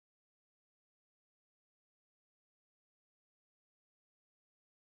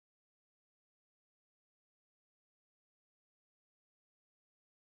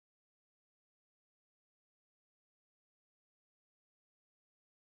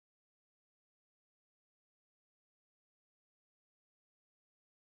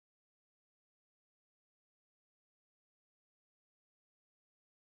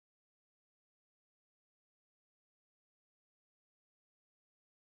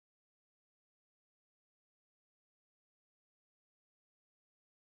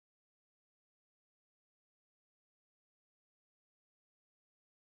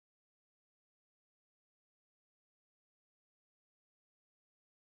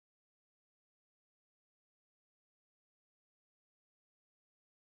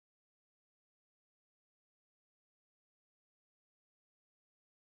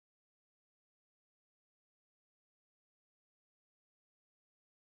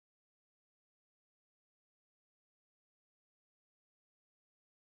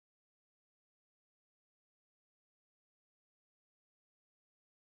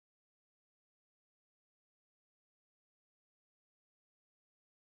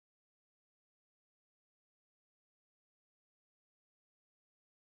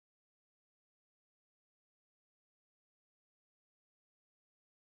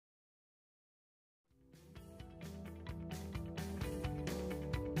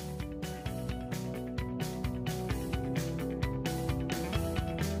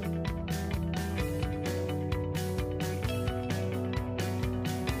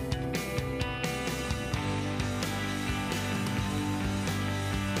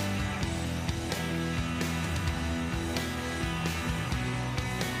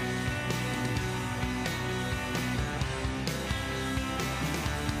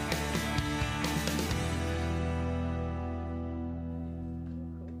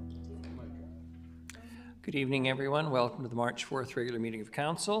Good evening, everyone. Welcome to the March 4th regular meeting of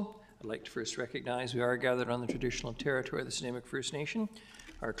Council. I'd like to first recognize we are gathered on the traditional territory of the Snuneymuxw First Nation.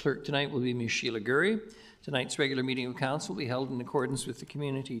 Our clerk tonight will be Ms. Sheila Gurry. Tonight's regular meeting of Council will be held in accordance with the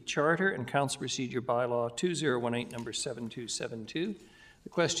Community Charter and Council Procedure Bylaw 2018, number 7272. The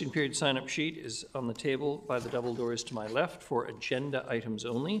question period sign-up sheet is on the table by the double doors to my left for agenda items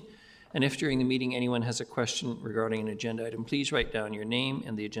only. And if during the meeting anyone has a question regarding an agenda item, please write down your name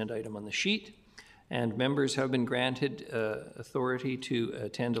and the agenda item on the sheet. And members have been granted authority to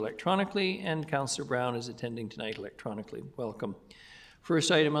attend electronically, and Councillor Brown is attending tonight electronically. Welcome. First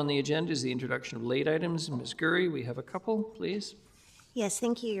item on the agenda is the introduction of late items. Ms. Gurry, we have a couple, please. Yes,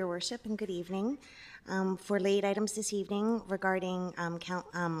 thank you, Your Worship, and good evening. For late items this evening regarding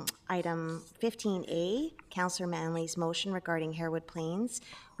item 15A, Councillor Manley's motion regarding Harewood Plains,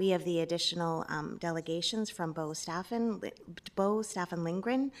 we have the additional delegations from Bo Staffen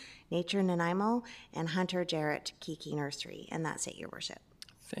Lindgren, Nature Nanaimo, and Hunter Jarrett Kiki Nursery. And that's it, Your Worship.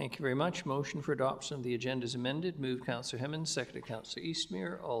 Thank you very much. Motion for adoption of the agenda is amended. Moved Councillor Hemmens, seconded Councillor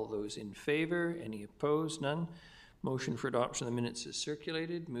Eastmere. All those in favour? Any opposed? None. Motion for adoption of the minutes is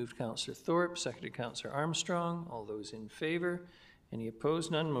circulated. Moved Councillor Thorpe, seconded Councillor Armstrong. All those in favour? Any opposed?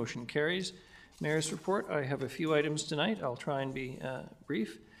 None. Motion carries. Mayor's report. I have a few items tonight. I'll try and be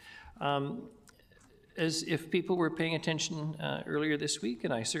brief. As if people were paying attention earlier this week,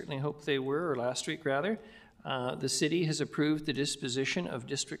 and I certainly hope they were, or last week rather, the city has approved the disposition of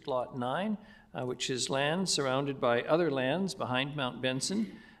District Lot 9, which is land surrounded by other lands behind Mount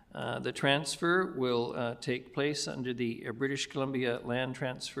Benson. The transfer will take place under the British Columbia Land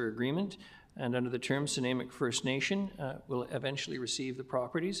Transfer Agreement, and under the terms Snuneymuxw First Nation will eventually receive the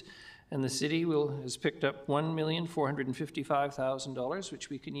properties. And the city has picked up $1,455,000, which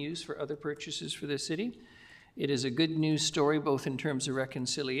we can use for other purchases for the city. It is a good news story, both in terms of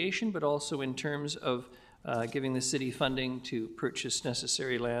reconciliation, but also in terms of giving the city funding to purchase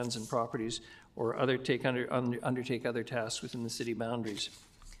necessary lands and properties or undertake other tasks within the city boundaries.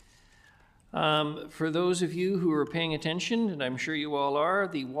 For those of you who are paying attention, and I'm sure you all are,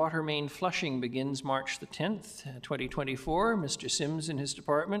 the water main flushing begins March the 10th, 2024. Mr. Sims and his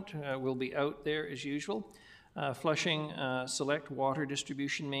department will be out there as usual, flushing select water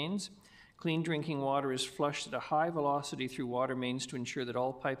distribution mains. Clean drinking water is flushed at a high velocity through water mains to ensure that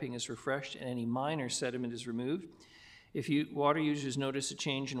all piping is refreshed and any minor sediment is removed. If water users notice a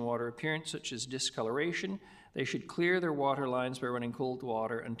change in water appearance, such as discoloration, they should clear their water lines by running cold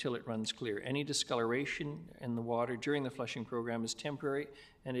water until it runs clear. Any discoloration in the water during the flushing program is temporary,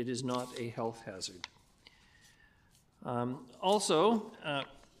 and it is not a health hazard. Also,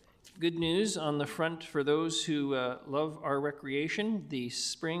 good news on the front for those who love our recreation. The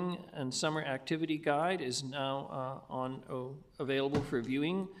spring and summer activity guide is now available for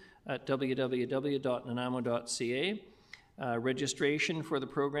viewing at www.nanaimo.ca. Registration for the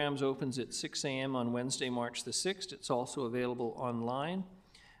programs opens at 6 a.m. on Wednesday, March the 6th. It's also available online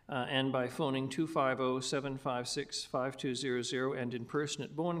and by phoning 250-756-5200 and in person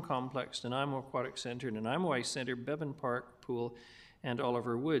at Bowen Complex, Nanaimo Aquatic Centre, Nanaimo Ice Centre, Bevan Park Pool, and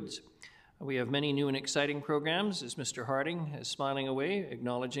Oliver Woods. We have many new and exciting programs, as Mr. Harding is smiling away,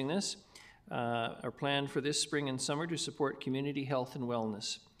 acknowledging this, are planned for this spring and summer to support community health and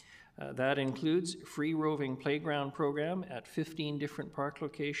wellness. That includes free roving playground program at 15 different park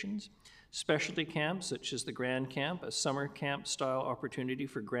locations, specialty camps such as the Grand Camp, a summer camp style opportunity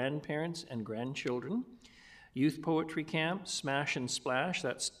for grandparents and grandchildren, youth poetry camp, Smash and Splash,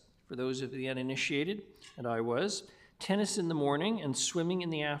 that's for those of the uninitiated, and I was, tennis in the morning and swimming in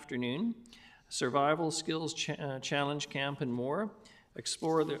the afternoon, survival skills challenge camp and more,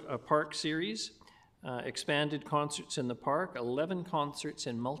 explore the park series, expanded concerts in the park, 11 concerts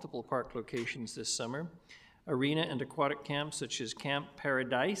in multiple park locations this summer, arena and aquatic camps such as Camp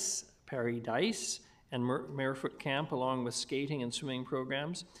Paradise, and Marefoot Camp, along with skating and swimming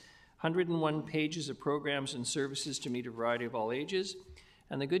programs, 101 pages of programs and services to meet a variety of all ages.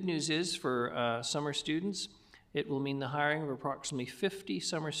 And the good news is for summer students, it will mean the hiring of approximately 50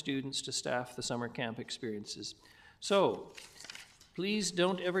 summer students to staff the summer camp experiences. So, please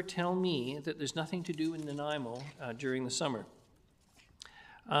don't ever tell me that there's nothing to do in Nanaimo during the summer.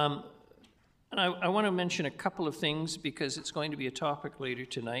 And I want to mention a couple of things because it's going to be a topic later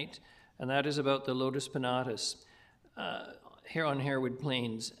tonight, and that is about the Lotus Pinatus here on Harewood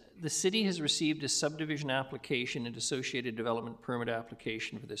Plains. The city has received a subdivision application and associated development permit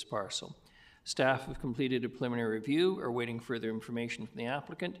application for this parcel. Staff have completed a preliminary review, are waiting further information from the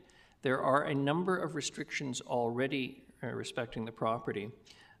applicant. There are a number of restrictions already respecting the property.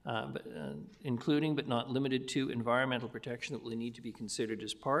 including but not limited to environmental protection that will need to be considered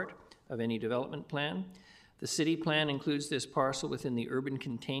as part of any development plan. The city plan includes this parcel within the urban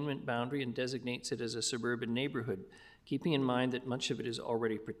containment boundary and designates it as a suburban neighborhood, keeping in mind that much of it is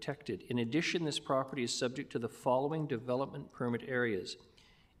already protected. In addition, this property is subject to the following development permit areas: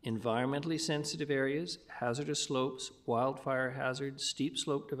 environmentally sensitive areas, hazardous slopes, wildfire hazards, steep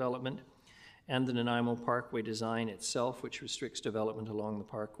slope development, and the Nanaimo Parkway design itself, which restricts development along the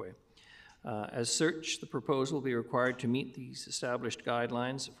parkway. As such, the proposal will be required to meet these established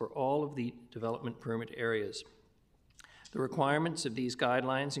guidelines for all of the development permit areas. The requirements of these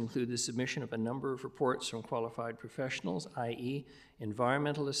guidelines include the submission of a number of reports from qualified professionals, i.e.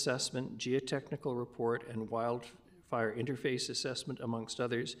 environmental assessment, geotechnical report, and wildfire interface assessment, amongst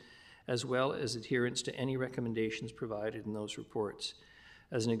others, as well as adherence to any recommendations provided in those reports.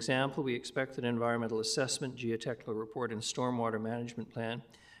 As an example, we expect that an environmental assessment, geotechnical report, and stormwater management plan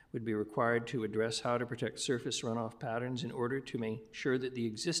would be required to address how to protect surface runoff patterns in order to make sure that the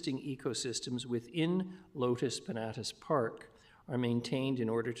existing ecosystems within Lotus Penatus Park are maintained in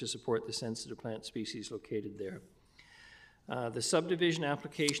order to support the sensitive plant species located there. The subdivision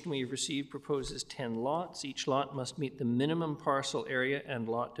application we have received proposes 10 lots. Each lot must meet the minimum parcel area and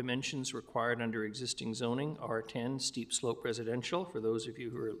lot dimensions required under existing zoning, R10 steep slope residential, for those of you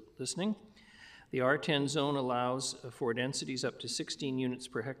who are listening. The R10 zone allows for densities up to 16 units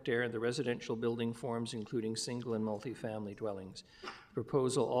per hectare in the residential building forms, including single and multi-family dwellings. The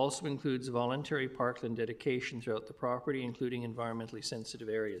proposal also includes voluntary parkland dedication throughout the property, including environmentally sensitive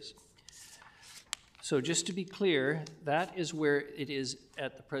areas. So just to be clear, that is where it is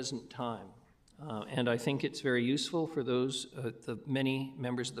at the present time. And I think it's very useful for those, the many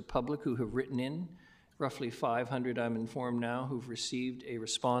members of the public who have written in, roughly 500 I'm informed now, who've received a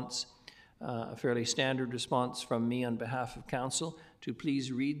response, a fairly standard response from me on behalf of council, to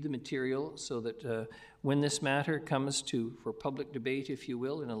please read the material so that when this matter comes for public debate, if you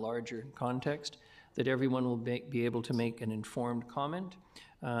will, in a larger context, that everyone will be able to make an informed comment,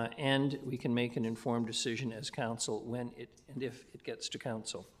 and we can make an informed decision as council when and if it gets to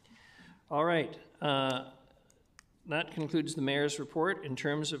council. All right, that concludes the mayor's report. In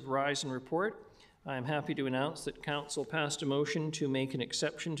terms of rise and report, I am happy to announce that council passed a motion to make an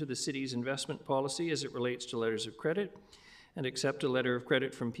exception to the city's investment policy as it relates to letters of credit, and accept a letter of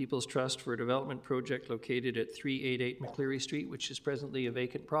credit from People's Trust for a development project located at 388 McCleary Street, which is presently a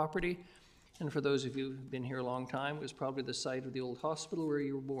vacant property. And for those of you who've been here a long time, it was probably the site of the old hospital where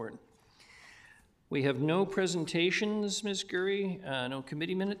you were born. We have no presentations, Ms. Gurry, no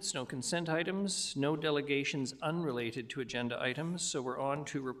committee minutes, no consent items, no delegations unrelated to agenda items, so we're on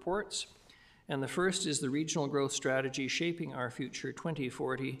to reports. And the first is the Regional Growth Strategy Shaping Our Future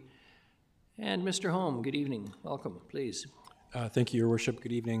 2040. And Mr. Holm, good evening. Welcome, please. Thank you, Your Worship.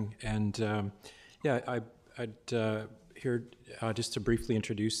 Good evening. And I'd here just to briefly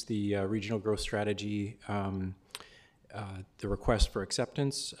introduce the Regional Growth Strategy, the request for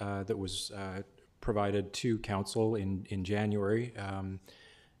acceptance that was provided to Council in January.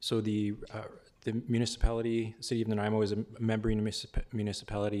 So the municipality, City of Nanaimo, is a member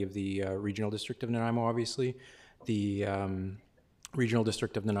municipality of the Regional District of Nanaimo, obviously. The Regional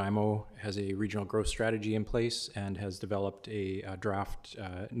District of Nanaimo has a regional growth strategy in place and has developed a draft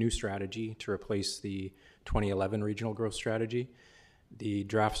new strategy to replace the 2011 Regional Growth Strategy. The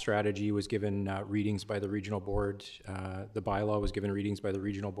draft strategy was given readings by the Regional Board. The bylaw was given readings by the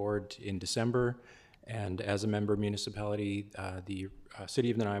Regional Board in December. And as a member municipality, the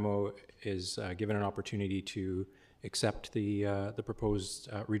City of Nanaimo is given an opportunity to accept the proposed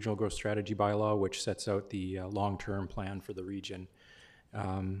Regional Growth Strategy bylaw, which sets out the long-term plan for the region.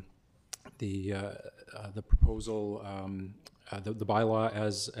 The proposal, the bylaw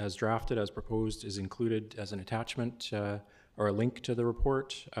as drafted, as proposed, is included as an attachment or a link to the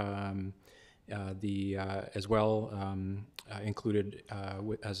report. As well included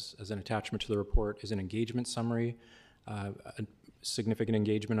as an attachment to the report is an engagement summary, a significant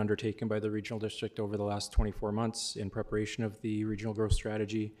engagement undertaken by the Regional District over the last 24 months in preparation of the Regional Growth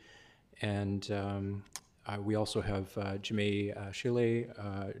Strategy. And we also have Jamae Chile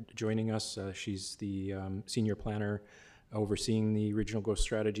joining us. She's the senior planner overseeing the Regional Growth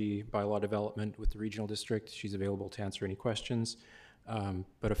Strategy bylaw development with the Regional District. She's available to answer any questions.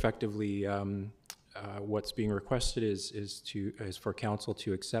 But effectively, what's being requested is for Council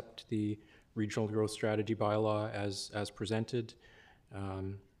to accept the Regional Growth Strategy bylaw as presented.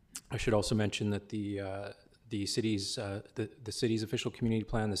 I should also mention that the city's official community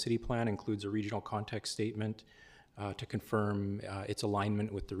plan, the city plan, includes a regional context statement to confirm its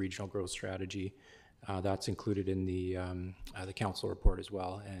alignment with the Regional Growth Strategy. That's included in the council report as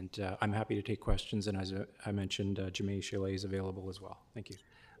well. And I'm happy to take questions. And as I mentioned, Jemaine Chalet is available as well. Thank you.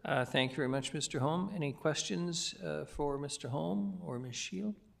 Thank you very much, Mr. Holm. Any questions for Mr. Holm or Ms.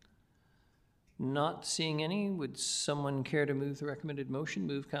 Shield? Not seeing any. Would someone care to move the recommended motion?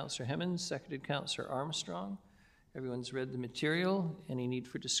 Move Councillor Hemmens, seconded Councillor Armstrong. Everyone's read the material. Any need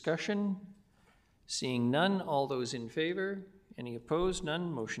for discussion? Seeing none, all those in favor? Any opposed?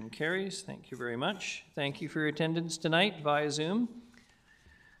 None. Motion carries. Thank you very much. Thank you for your attendance tonight via Zoom.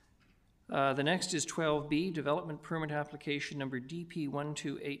 The next is 12B, Development Permit Application Number DP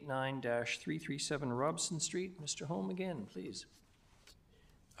 1289-337 Robson Street. Mr. Holm again, please.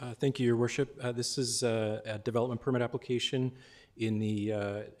 Thank you, Your Worship. This is a development permit application in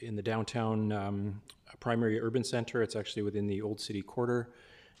the downtown primary urban center. It's actually within the Old City Quarter.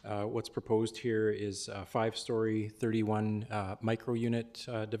 What's proposed here is a 5-story, 31 micro-unit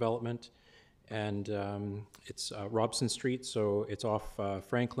development, and it's Robson Street, so it's off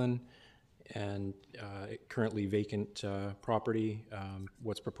Franklin, and currently vacant property.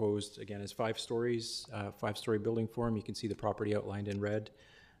 What's proposed, again, is 5 stories, 5-story building form. You can see the property outlined in red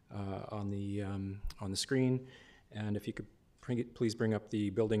on the screen, and if you could please bring up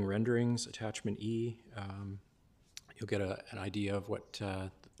the building renderings, attachment E. You'll get an idea of what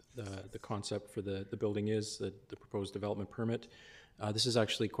the concept for the building is, the proposed development permit. This is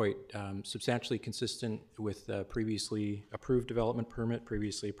actually quite substantially consistent with the previously approved development permit,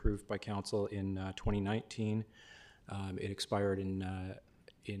 previously approved by council in 2019. It expired in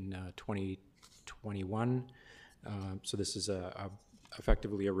 2021. So this is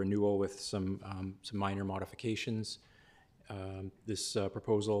effectively a renewal with some minor modifications. This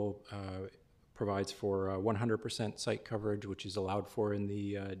proposal provides for 100% site coverage, which is allowed for in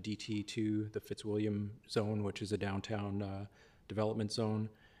the DT2, the Fitzwilliam zone, which is a downtown development zone.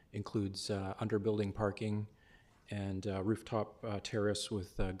 Includes underbuilding parking and rooftop terrace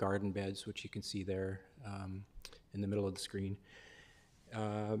with garden beds, which you can see there in the middle of the screen.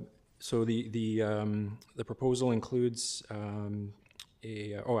 So the proposal includes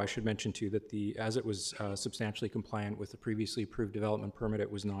I should mention too that as it was substantially compliant with the previously approved development permit, it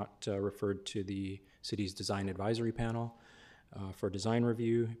was not referred to the city's design advisory panel for design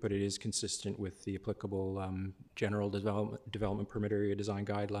review, but it is consistent with the applicable general development permit area design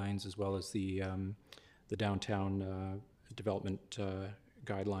guidelines, as well as the downtown development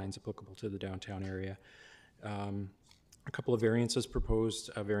guidelines applicable to the downtown area. A couple of variances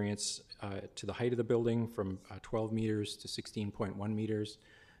proposed, a variance to the height of the building from 12 meters to 16.1 meters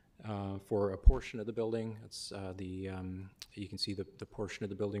for a portion of the building. It's you can see the portion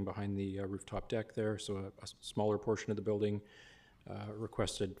of the building behind the rooftop deck there, so a smaller portion of the building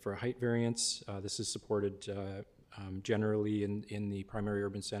requested for a height variance. This is supported generally in the primary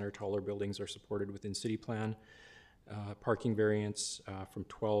urban center. Taller buildings are supported within city plan. Parking variance from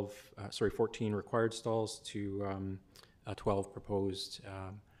 14 required stalls to 12 proposed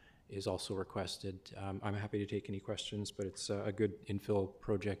is also requested. I'm happy to take any questions, but it's a good infill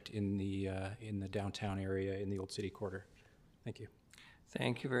project in the downtown area in the Old City Quarter. Thank you.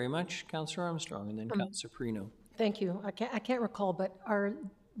 Thank you very much, Councillor Armstrong, and then Councillor Perino. Thank you. I can't recall, but are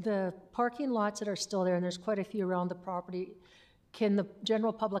the parking lots that are still there, and there's quite a few around the property, can the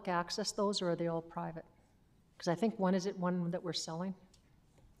general public access those, or are they all private? Because I think one that we're selling?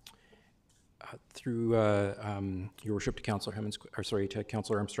 Through Your Worship to Councillor Hemmens, or sorry, to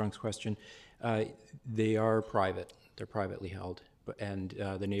Councillor Armstrong's question, they are private. They're privately held, and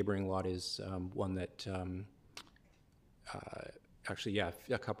the neighboring lot is one that actually, yeah,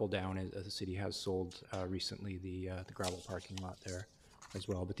 a couple down. The city has sold recently the gravel parking lot there as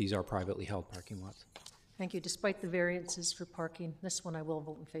well, but these are privately held parking lots. Thank you. Despite the variances for parking, this one I will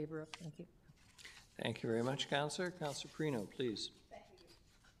vote in favor of. Thank you. Thank you very much, Councillor. Councillor Perino, please.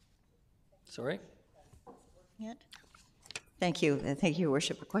 Sorry? Yet? Thank you. Thank you, Your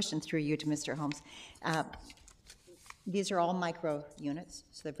Worship. A question through you to Mr. Holmes. These are all micro units,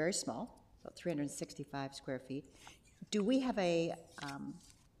 so they're very small, about 365 square feet. Do we have a,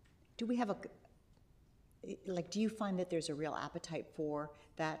 do you find that there's a real appetite for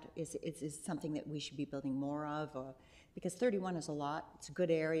that? Is something that we should be building more of? Or, because 31 is a lot, it's a good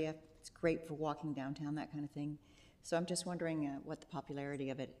area, it's great for walking downtown, that kind of thing. So I'm just wondering what the popularity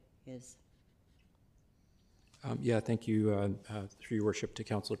of it is. Yeah, thank you, through Your Worship, to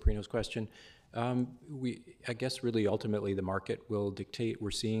Councillor Perino's question. I guess really ultimately the market will dictate. We're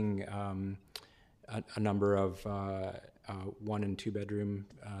seeing a number of 1 and 2 bedroom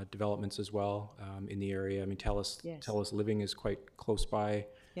developments as well in the area. I mean, TELUS Living is quite close by.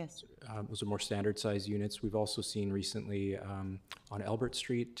 Yes. Those are more standard size units. We've also seen recently on Albert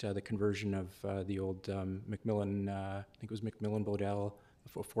Street the conversion of the old Macmillan, I think it was Macmillan Bodell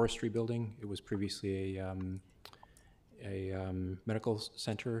forestry building. It was previously a medical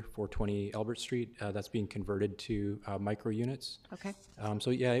center, 420 Albert Street. That's being converted to micro units. Okay. So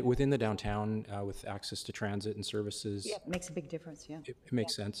yeah, within the downtown with access to transit and services. Yeah, makes a big difference, yeah. It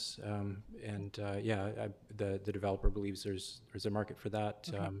makes sense, the developer believes there's a market for that,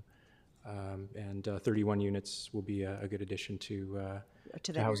 and 31 units will be a good addition to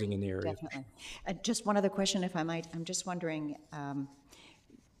the housing in the area. Definitely. Just one other question, if I might. I'm just wondering,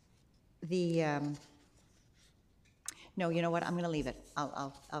 no, you know what? I'm going to leave it.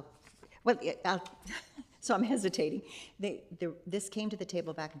 So I'm hesitating. This came to the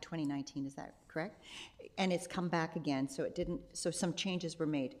table back in 2019, is that correct? And it's come back again, so it didn't, so some changes were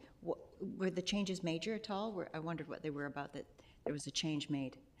made. Were the changes major at all? I wondered what they were about, that there was a change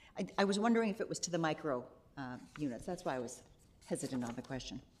made. I was wondering if it was to the micro units. That's why I was hesitant on the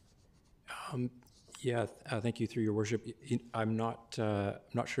question. Yeah, thank you, through your worship. I'm not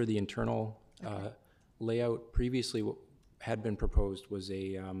sure the internal layout. Previously what had been proposed was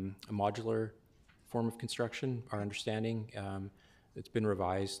a modular form of construction, our understanding. It's been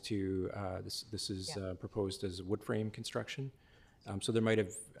revised to, this is proposed as wood frame construction. So there might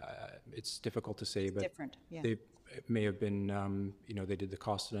have, it's difficult to say, but different, yeah. They may have been, they did the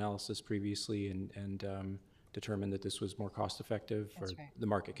cost analysis previously and determined that this was more cost effective. That's or right. The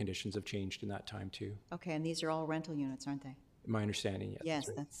market conditions have changed in that time too. Okay, and these are all rental units, aren't they? My understanding, yes. Yes,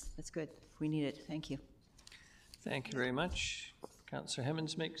 right. that's good. We need it. Thank you. Thank you very much. Councillor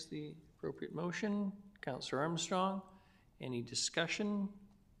Hemmons makes the appropriate motion. Councillor Armstrong, any discussion?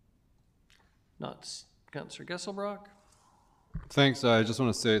 Not Councillor Gesselbrock? Thanks. I just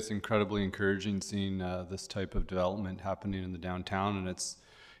want to say it's incredibly encouraging seeing this type of development happening in the downtown, and it's,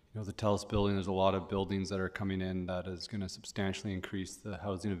 the TELUS building, there's a lot of buildings that are coming in that is going to substantially increase the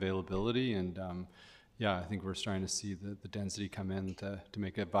housing availability, and yeah, I think we're starting to see the density come in to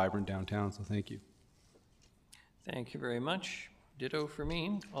make a vibrant downtown, so thank you. Thank you very much. Ditto for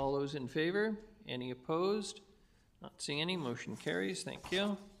me. All those in favor? Any opposed? Not seeing any. Motion carries. Thank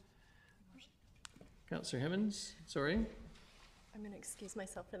you. Councillor Hemmons, sorry? I'm going to excuse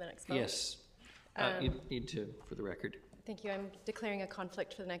myself for the next vote. Yes. You need to, for the record. Thank you. I'm declaring a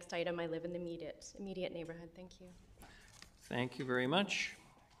conflict for the next item. I live in the immediate neighborhood. Thank you. Thank you very much.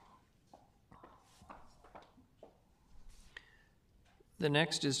 The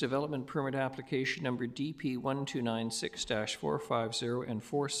next is development permit application number DP 1296-450 and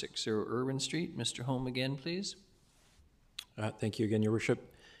 460 Irwin Street. Mr. Holm again, please. Thank you again, Your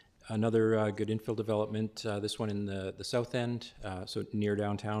Worship. Another good infill development, this one in the south end, so near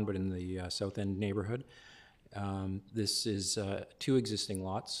downtown, but in the south end neighborhood. This is two existing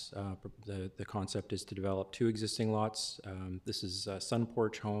lots. The concept is to develop two existing lots. This is Sun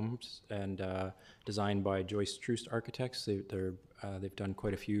Porch Homes, and designed by Joyce Troost Architects. They've done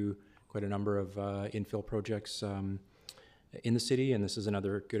quite a number of infill projects in the city, and this is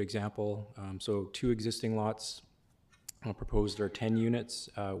another good example. So two existing lots. Proposed are 10 units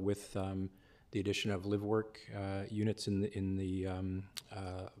with the addition of live work units in the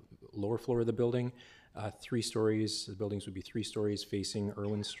lower floor of the building. 3 stories. The buildings would be 3 stories facing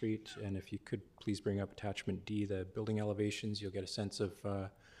Irwin Street. And if you could please bring up attachment D, the building elevations, you'll get a sense of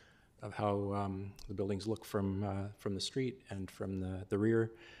how the buildings look from the street and from the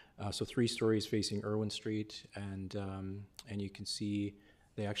rear. So 3 stories facing Irwin Street, and you can see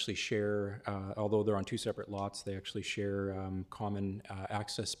they actually share, although they're on 2 separate lots, they actually share common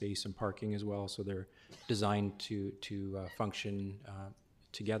access space and parking as well. So they're designed to function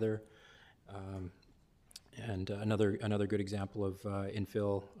together. And another good example of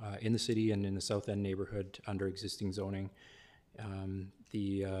infill in the city and in the South End neighborhood under existing zoning.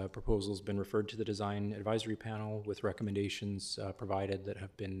 The proposal's been referred to the design advisory panel with recommendations provided that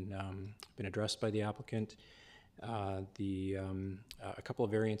have been addressed by the applicant. A couple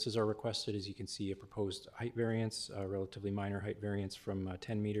of variances are requested. As you can see, a proposed height variance, a relatively minor height variance from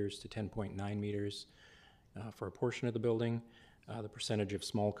 10 meters to 10.9 meters for a portion of the building. The percentage of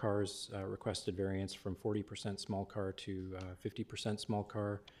small cars requested variance from 40% small car to 50% small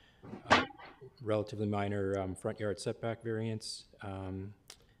car. Relatively minor front yard setback variance,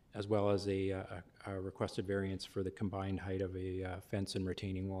 as well as a requested variance for the combined height of a fence and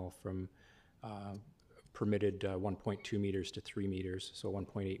retaining wall from permitted 1.2 meters to 3 meters, so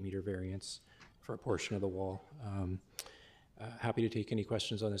 1.8 meter variance for a portion of the wall. Happy to take any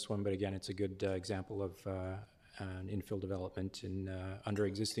questions on this one, but again, it's a good example of an infill development in under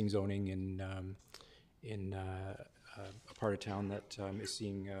existing zoning in a part of town that is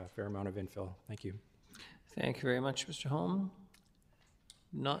seeing a fair amount of infill. Thank you. Thank you very much, Mr. Holm.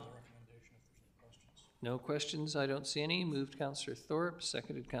 No questions, I don't see any. Moved Councillor Thorpe,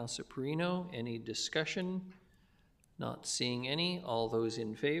 seconded Councillor Perino. Any discussion? Not seeing any. All those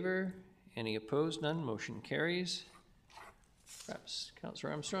in favor? Any opposed? None. Motion carries. Perhaps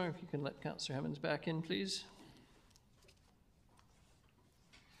Councillor Armstrong, if you can let Councillor Hemmons back in, please.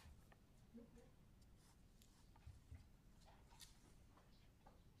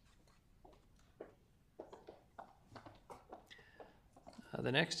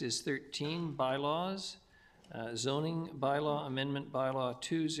 The next is 13, bylaws. Zoning bylaw amendment bylaw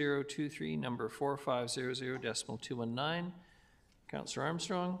 2023, number 4500.219. Councillor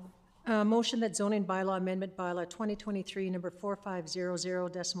Armstrong. Motion that zoning bylaw amendment bylaw 2023, number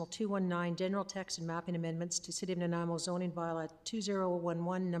 4500.219, general text and mapping amendments to City of Nanaimo zoning bylaw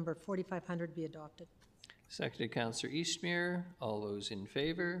 2011, number 4500 be adopted. Seconded Councillor Eastmere. All those in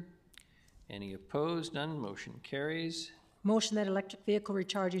favor? Any opposed? None. Motion carries. Motion that electric vehicle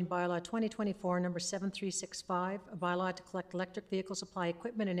recharging bylaw 2024, number 7365, a bylaw to collect electric vehicle supply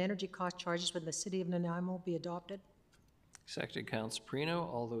equipment and energy cost charges with the City of Nanaimo be adopted. Seconded Councillor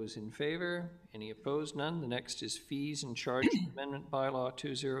Perino. All those in favor? Any opposed? None. The next is fees and charges amendment bylaw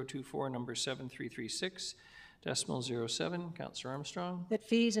 2024, number 7336.07. Councillor Armstrong. That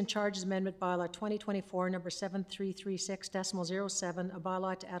fees and charges amendment bylaw 2024, number 7336.07, a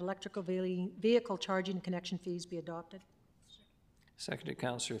bylaw to add electrical vehicle charging connection fees be adopted. Seconded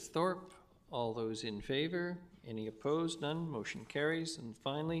Councillor Thorpe. All those in favor? Any opposed? None. Motion carries. And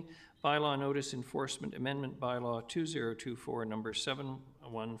finally, bylaw notice enforcement amendment bylaw 2024, number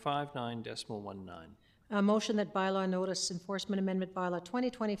 7159.19. A motion that bylaw notice enforcement amendment bylaw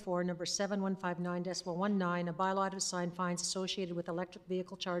 2024, number 7159.19, a bylaw to assign fines associated with electric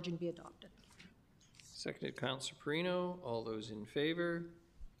vehicle charging be adopted. Seconded Councillor Perino. All those in favor?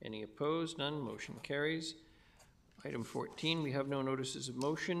 Any opposed? None. Motion carries. Item 14, we have no notices of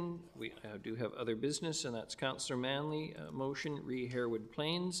motion. We do have other business, and that's Councillor Manley motion, re Harewood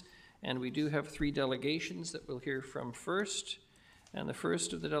Plains. And we do have 3 delegations that we'll hear from first. And the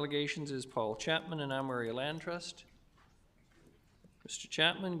first of the delegations is Paul Chapman and Amoria Land Trust. Mr.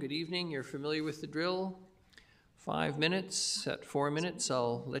 Chapman, good evening. You're familiar with the drill. 5 minutes. At 4 minutes,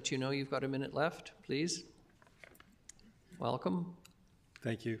 I'll let you know you've got a minute left, please. Welcome.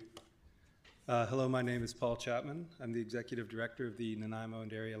 Thank you. Hello, my name is Paul Chapman. I'm the Executive Director of the Nanaimo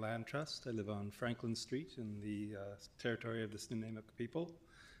and Area Land Trust. I live on Franklin Street in the territory of the Snuneymuxw people.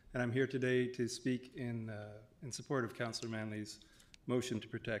 And I'm here today to speak in support of Councillor Manley's motion to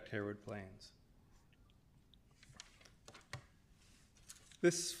protect Harewood Plains.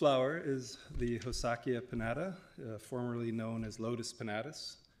 This flower is the Hosakia pinnata, formerly known as Lotus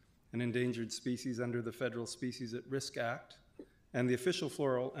pinnatus, an endangered species under the Federal Species at Risk Act, and the official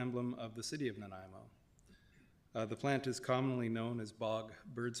floral emblem of the City of Nanaimo. The plant is commonly known as bog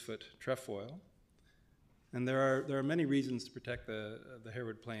birdsfoot trefoil, and there are many reasons to protect the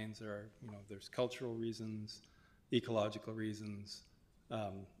Harewood Plains. There's cultural reasons, ecological reasons,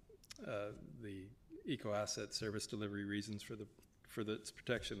 the eco-asset service delivery reasons for its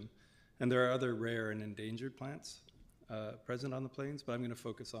protection, and there are other rare and endangered plants present on the plains, but I'm going to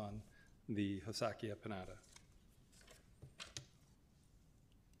focus on the Hosakia pinnata.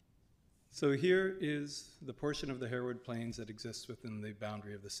 So here is the portion of the Harewood Plains that exists within the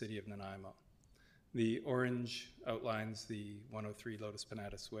boundary of the City of Nanaimo. The orange outlines the 103 Lotus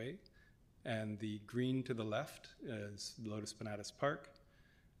Pinnatus Way, and the green to the left is Lotus Pinnatus Park,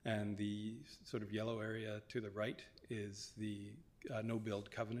 and the sort of yellow area to the right is the no-build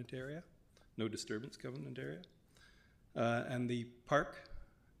covenant area, no disturbance covenant area. And the park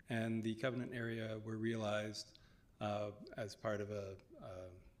and the covenant area were realized as part of a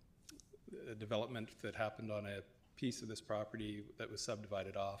development that happened on a piece of this property that was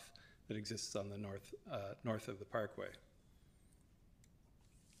subdivided off that exists on the north of the parkway.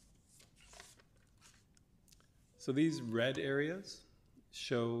 So these red areas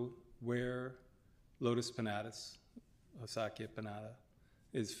show where Lotus pinnatus, Hosakia pinnata,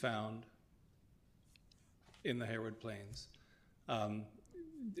 is found in the Harewood Plains, in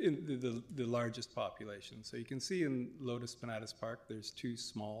the largest population. So you can see in Lotus Pinnatus Park, there's 2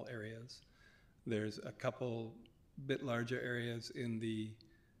 small areas. There's a couple bit larger areas in the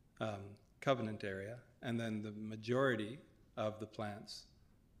covenant area, and then the majority of the plants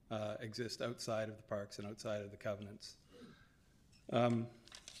exist outside of the parks and outside of the covenants.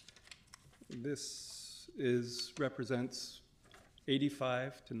 This represents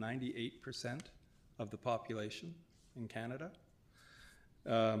 85 to 98% of the population in Canada.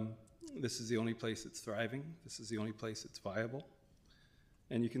 This is the only place it's thriving. This is the only place it's viable.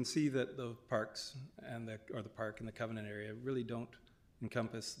 And you can see that the parks and the park and the Covenant area really don't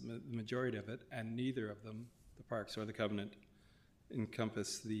encompass the majority of it, and neither of them, the parks or the Covenant,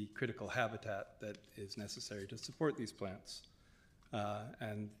 encompass the critical habitat that is necessary to support these plants.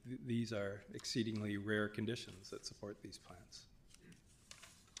 These are exceedingly rare conditions that support these plants.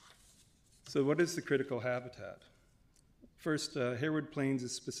 So what is the critical habitat? First, Harewood Plains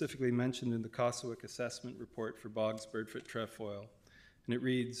is specifically mentioned in the Cossawick Assessment Report for bogs, birdfoot trefoil, and it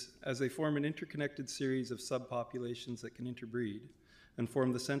reads, as they form an interconnected series of subpopulations that can interbreed and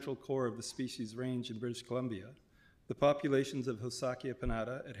form the central core of the species range in British Columbia, the populations of Hosakia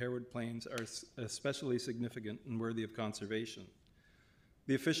pinnata at Harewood Plains are especially significant and worthy of conservation.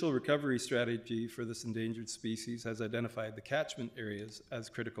 The official recovery strategy for this endangered species has identified the catchment areas as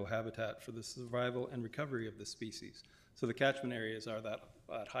critical habitat for the survival and recovery of the species. So the catchment areas are that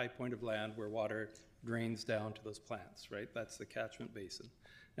high point of land where water drains down to those plants, right? That's the catchment basin.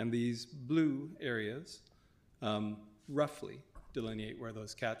 And these blue areas roughly delineate where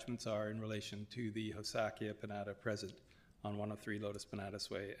those catchments are in relation to the Hosakia pinnata present on 103 Lotus Pinnatus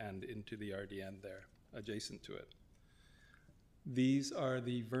Way and into the RDN there, adjacent to it. These are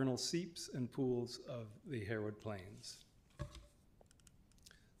the vernal seeps and pools of the Harewood Plains.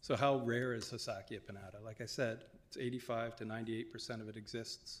 So how rare is Hosakia pinnata? Like I said, it's 85 to 98% of it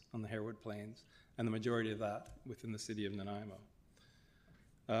exists on the Harewood Plains, and the majority of that within the city of Nanaimo.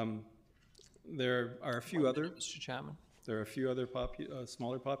 There are a few other, Mr. Chapman. there are a few other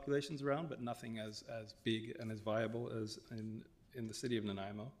smaller populations around, but nothing as big and as viable as in the city of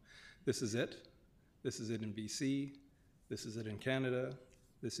Nanaimo. This is it. This is it in BC. This is it in Canada.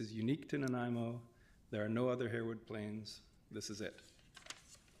 This is unique to Nanaimo. There are no other Harewood Plains. This is it.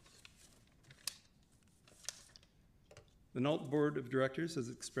 The NALT Board of Directors has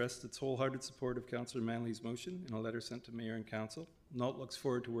expressed its wholehearted support of Councillor Manley's motion in a letter sent to Mayor and Council. NALT looks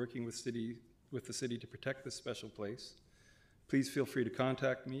forward to working with the city to protect this special place. Please feel free to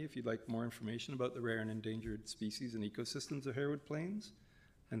contact me if you'd like more information about the rare and endangered species and ecosystems of Harewood Plains.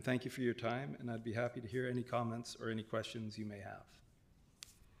 And thank you for your time, and I'd be happy to hear any comments or any questions you may have.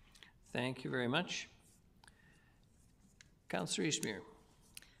 Thank you very much. Councillor Eastmere.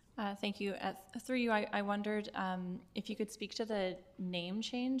 Thank you. Through you, I wondered if you could speak to the name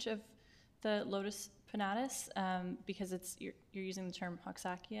change of the Lotus pinnatus, because you're using the term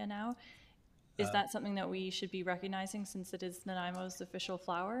Hosakia now. Is that something that we should be recognizing since it is Nanaimo's official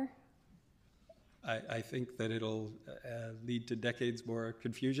flower? I think that it'll lead to decades more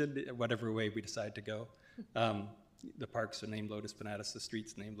confusion, whatever way we decide to go. The parks are named Lotus Pinnatus, the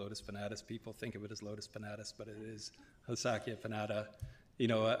streets named Lotus Pinnatus. People think of it as Lotus Pinnatus, but it is Hosakia pinnata. You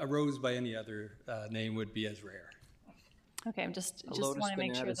know, a rose by any other name would be as rare. Okay, I'm just want to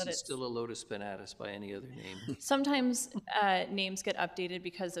make sure that it's still a Lotus Pinnatus by any other name. Sometimes names get updated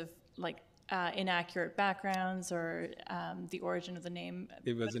because of inaccurate backgrounds or the origin of the name.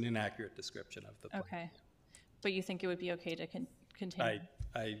 It was an inaccurate description of the plant. Okay, but you think it would be okay to continue?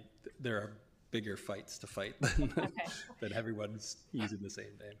 There are bigger fights to fight than everyone's using the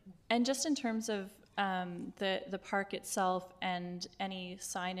same name. And just in terms of the park itself and any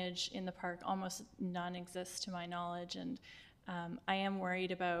signage in the park, almost none exists to my knowledge, and I am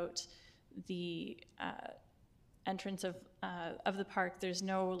worried about the entrance of the park. There's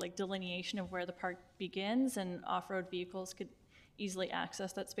no delineation of where the park begins, and off-road vehicles could easily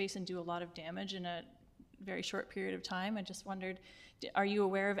access that space and do a lot of damage in a very short period of time. I just wondered, are you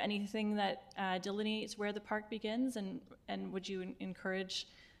aware of anything that delineates where the park begins, and would you encourage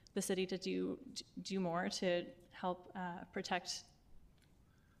the city to do more to help protect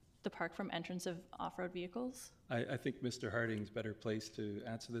the park from entrance of off-road vehicles? I think Mr. Harding's better placed to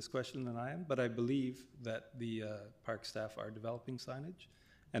answer this question than I am, but I believe that the park staff are developing signage,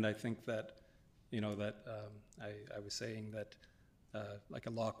 and I think that, I was saying that like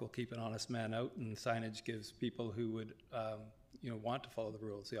a lock will keep an honest man out, and signage gives people who would, want to follow the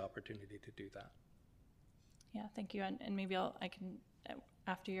rules the opportunity to do that. Yeah, thank you, and maybe I can,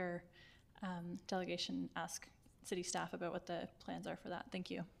 after your delegation, ask city staff about what the plans are for that.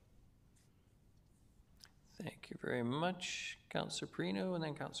 Thank you. Thank you very much. Councillor Perino and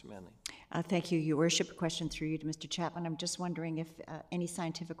then Councillor Manley. Thank you, Your Worship. A question through you to Mr. Chapman. I'm just wondering if any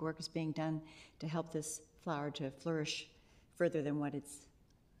scientific work is being done to help this flower to flourish further than where it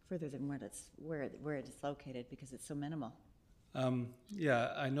is located, because it's so minimal.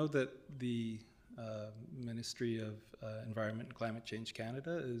 Yeah, I know that the Ministry of Environment and Climate Change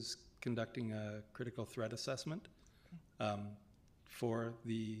Canada is conducting a critical threat assessment for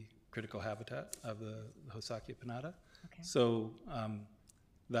the critical habitat of the Hosakia pinnata. Okay. So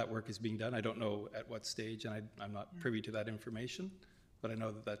that work is being done. I don't know at what stage, and I'm not privy to that information, but I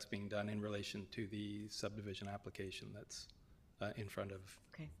know that that's being done in relation to the subdivision application that's in front of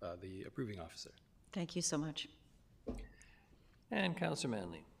Okay. the approving officer. Thank you so much. And Councillor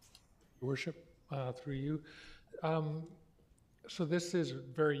Manley. Your Worship, through you. So this is a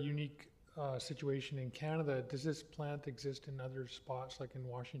very unique situation in Canada. Does this plant exist in other spots like in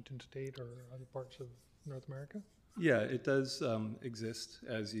Washington State or other parts of North America? Yeah, it does exist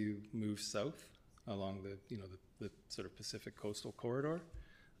as you move south along the the sort of Pacific coastal corridor,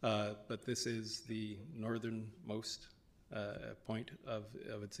 but this is the northernmost point of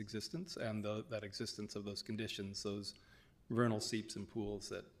its existence, and that existence of those conditions, those vernal seeps and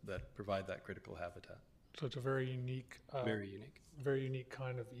pools that provide that critical habitat. So it's a very unique, Very unique.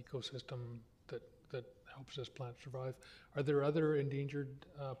 kind of ecosystem that helps this plant survive. Are there other endangered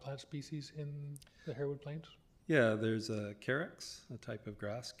plant species in the Harewood Plains? Yeah, there's a carex, a type of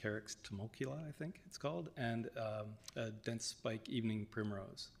grass, Carex tumulcula, I think it's called, and a dense spike evening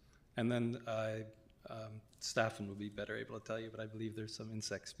primrose. And then Staffen will be better able to tell you, but I believe there's some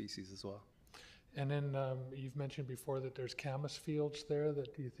insect species as well. And then you've mentioned before that there's camas fields there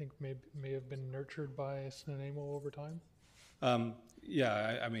that you think may have been nurtured by Snuneymuxw over time?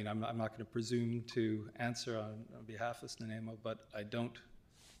 Yeah, I mean, I'm not going to presume to answer on behalf of Snuneymuxw, but I don't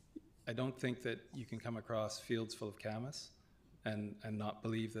think that you can come across fields full of camas and not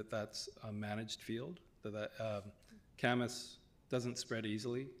believe that that's a managed field. That camas doesn't spread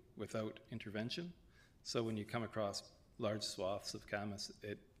easily without intervention. So when you come across large swaths of camas,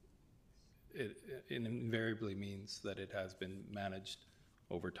 it invariably means that it has been managed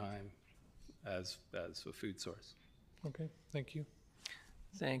over time as a food source. Okay, thank you.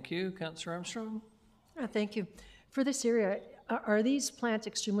 Thank you. Councillor Armstrong? Thank you. For this area, are these plants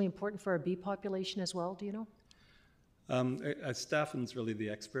extremely important for our bee population as well, do you know? Staffen's really the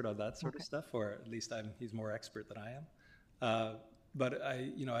expert on that sort of stuff, or at least he's more expert than I am. But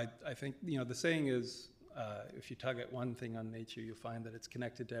I think, the saying is, if you tug at one thing on nature, you'll find that it's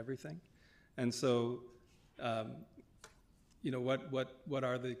connected to everything. And so, what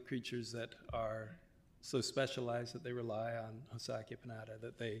are the creatures that are so specialized that they rely on Hosakia pinnata,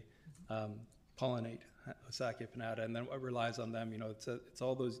 that they pollinate Hosakia pinnata, and then what relies on them, it's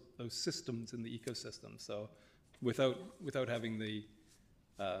all those systems in the ecosystem. So without having the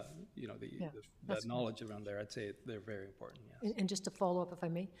that knowledge around there, I'd say they're very important, yes. And just to follow up, if I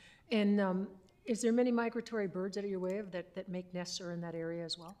may, and is there many migratory birds that are your way of that make nests or in that area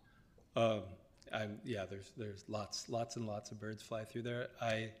as well? There's lots and lots of birds fly through there.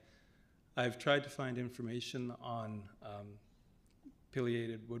 I've tried to find information on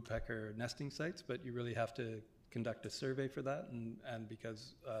pileated woodpecker nesting sites, but you really have to conduct a survey for that, and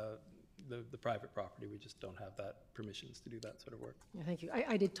because the private property, we just don't have that permissions to do that sort of work. Yeah, thank you.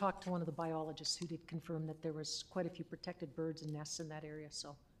 I did talk to one of the biologists who did confirm that there was quite a few protected birds and nests in that area,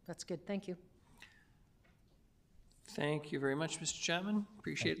 so that's good. Thank you. Thank you very much, Mr. Chapman.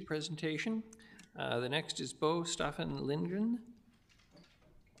 Appreciate the presentation. The next is Bo Staffen Lindgren.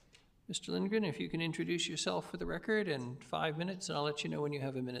 Mr. Lindgren, if you can introduce yourself for the record in 5 minutes, and I'll let you know when you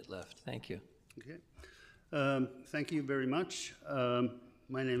have a minute left. Thank you. Okay. Thank you very much.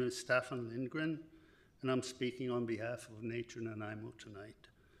 My name is Staffen Lindgren, and I'm speaking on behalf of Nature Nanaimo tonight.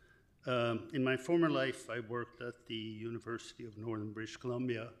 In my former life, I worked at the University of Northern British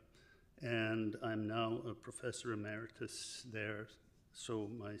Columbia, and I'm now a professor emeritus there. So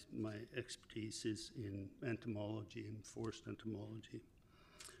my expertise is in entomology and forest entomology.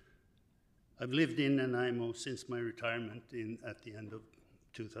 I've lived in Nanaimo since my retirement at the end of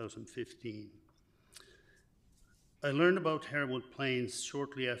 2015. I learned about Harewood Plains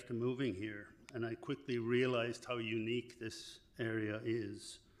shortly after moving here, and I quickly realized how unique this area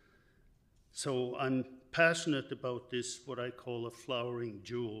is. So I'm passionate about this, what I call a flowering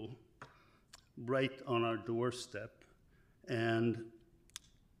jewel, right on our doorstep. And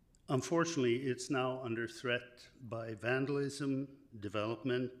unfortunately, it's now under threat by vandalism,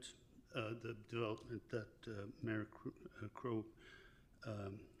 development, the development that Mayor Crow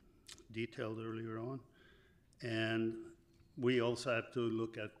detailed earlier on. And we also have to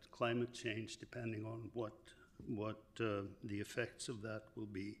look at climate change depending on what the effects of that will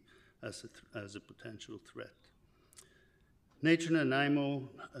be as a potential threat. Nature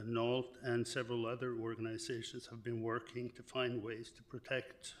Nanaimo, NALT, and several other organizations have been working to find ways to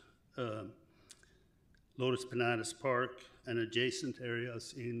protect Lotus Pinnatus Park and adjacent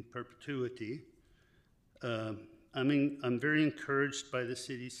areas in perpetuity. I'm very encouraged by the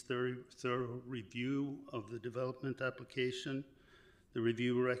city's thorough review of the development application. The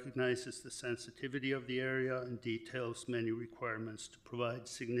review recognizes the sensitivity of the area and details many requirements to provide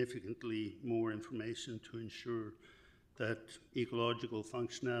significantly more information to ensure that ecological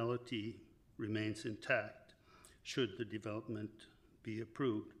functionality remains intact should the development be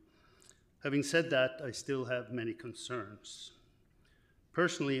approved. Having said that, I still have many concerns.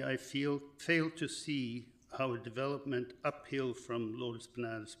 Personally, I fail to see how a development uphill from Lotus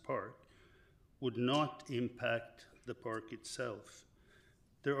Pinatus Park would not impact the park itself.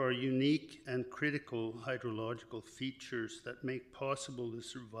 There are unique and critical hydrological features that make possible the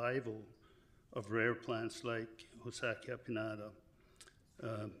survival of rare plants like Hosakea pinnata,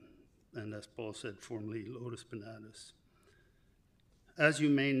 and as Paul said, formerly Lotus Pinatus. As you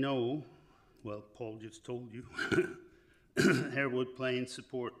may know, well, Paul just told you, Harewood Plains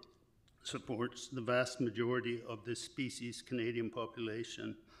supports the vast majority of this species' Canadian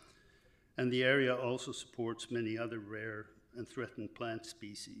population, and the area also supports many other rare and threatened plant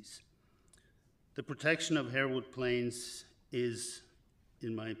species. The protection of Harewood Plains is,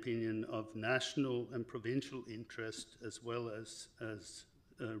 in my opinion, of national and provincial interest as well as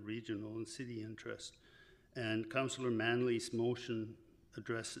regional and city interest, and Councillor Manley's motion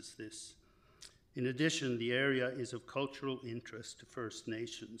addresses this. In addition, the area is of cultural interest to First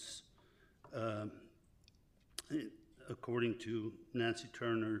Nations, according to Nancy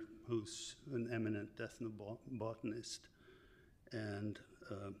Turner, who's an eminent ethnobotanist. And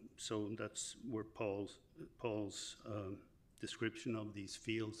so that's where Paul's description of these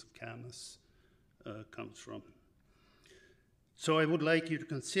fields of Camas comes from. So I would like you to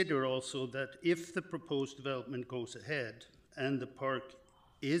consider also that if the proposed development goes ahead and the park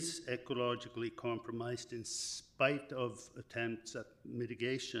is ecologically compromised in spite of attempts at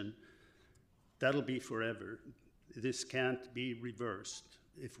mitigation, that'll be forever. This can't be reversed.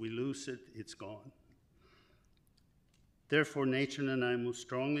 If we lose it, it's gone. Therefore, Nature Nanaimo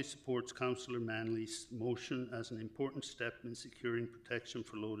strongly supports Councillor Manley's motion as an important step in securing protection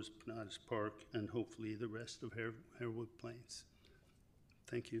for Lotus Pinatus Park and hopefully the rest of Harewood Plains.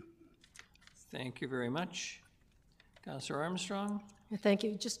 Thank you. Thank you very much. Councillor Armstrong? Thank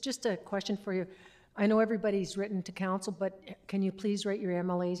you. Just a question for you. I know everybody's written to council, but can you please rate your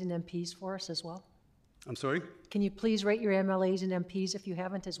MLAs and MPs for us as well? I'm sorry? Can you please rate your MLAs and MPs if you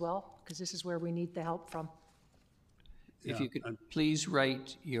haven't as well? Because this is where we need the help from. If you could please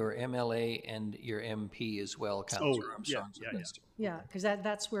write your MLA and your MP as well, Councillor Armstrong. Yeah, because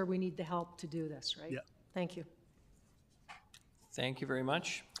that's where we need the help to do this, right? Yeah. Thank you. Thank you very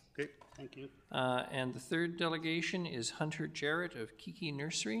much. Okay, thank you. And the third delegation is Hunter Jarrett of Kiki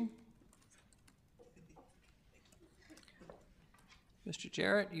Nursery. Mr.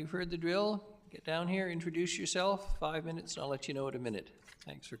 Jarrett, you've heard the drill. Get down here, introduce yourself, 5 minutes, and I'll let you know in a minute.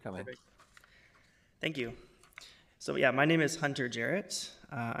 Thanks for coming. Thank you. So yeah, my name is Hunter Jarrett.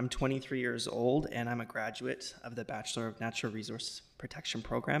 I'm 23 years old, and I'm a graduate of the Bachelor of Natural Resource Protection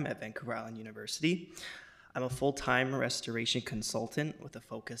program at Vancouver Island University. I'm a full-time restoration consultant with a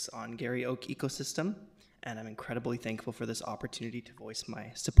focus on Garry Oak ecosystem, and I'm incredibly thankful for this opportunity to voice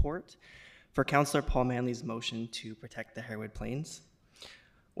my support for Councillor Paul Manley's motion to protect the Harewood Plains.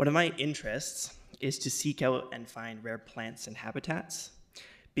 One of my interests is to seek out and find rare plants and habitats.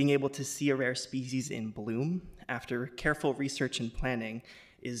 Being able to see a rare species in bloom after careful research and planning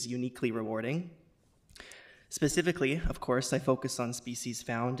is uniquely rewarding. Specifically, of course, I focus on species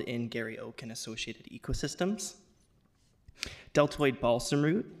found in Garry Oak and associated ecosystems. Deltoid balsam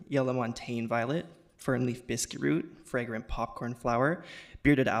root, yellow montane violet, fernleaf biscuit root, fragrant popcorn flower,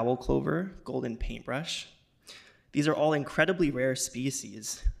 bearded owl clover, golden paintbrush. These are all incredibly rare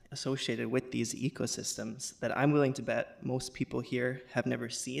species associated with these ecosystems that I'm willing to bet most people here have never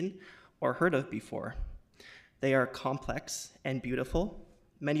seen or heard of before. They are complex and beautiful,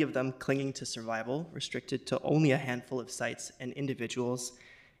 many of them clinging to survival, restricted to only a handful of sites and individuals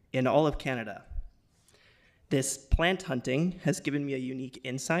in all of Canada. This plant hunting has given me a unique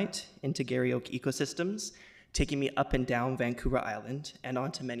insight into Garry Oak ecosystems, taking me up and down Vancouver Island and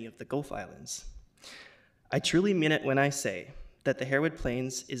onto many of the Gulf Islands. I truly mean it when I say that the Harewood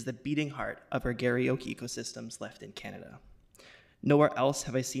Plains is the beating heart of our Garry Oak ecosystems left in Canada. Nowhere else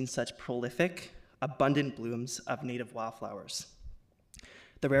have I seen such prolific, abundant blooms of native wildflowers.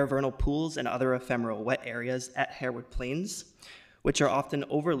 The rare vernal pools and other ephemeral wet areas at Harewood Plains, which are often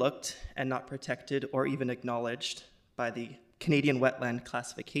overlooked and not protected or even acknowledged by the Canadian Wetland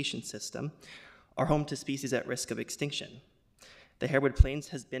Classification System, are home to species at risk of extinction. The Harewood Plains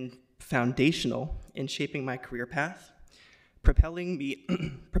has been foundational in shaping my career path, propelling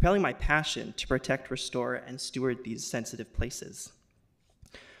my passion to protect, restore, and steward these sensitive places.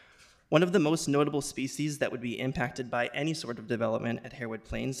 One of the most notable species that would be impacted by any sort of development at Harewood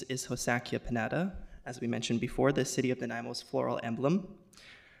Plains is Hossakia pinnata, as we mentioned before, the city of Nanaimo's floral emblem.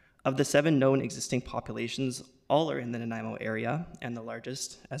 Of the 7 known existing populations, all are in the Nanaimo area, and the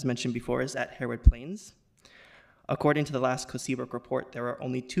largest, as mentioned before, is at Harewood Plains. According to the last COSEBROOK report, there are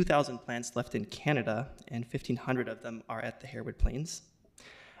only 2,000 plants left in Canada, and 1,500 of them are at the Harewood Plains.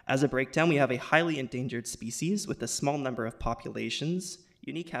 As a breakdown, we have a highly endangered species with a small number of populations,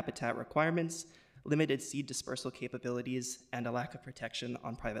 unique habitat requirements, limited seed dispersal capabilities, and a lack of protection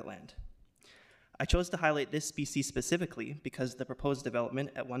on private land. I chose to highlight this species specifically because the proposed development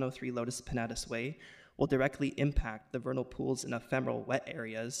at 103 Lotus Pennatus Way will directly impact the vernal pools and ephemeral wet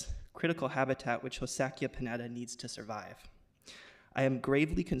areas, critical habitat which Hossakia pinnata needs to survive. I am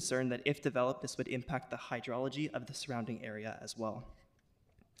gravely concerned that if developed, this would impact the hydrology of the surrounding area as well.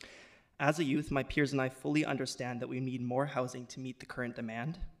 As a youth, my peers and I fully understand that we need more housing to meet the current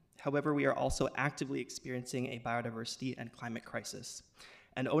demand. However, we are also actively experiencing a biodiversity and climate crisis.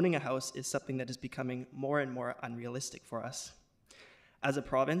 And owning a house is something that is becoming more and more unrealistic for us. As a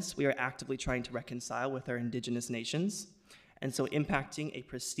province, we are actively trying to reconcile with our Indigenous nations, and so impacting a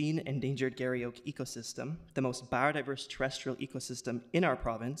pristine endangered Garry Oak ecosystem, the most biodiverse terrestrial ecosystem in our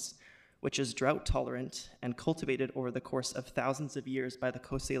province, which is drought tolerant and cultivated over the course of thousands of years by the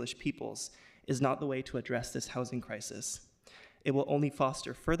Coast Salish peoples, is not the way to address this housing crisis. It will only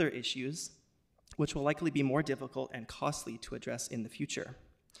foster further issues, which will likely be more difficult and costly to address in the future.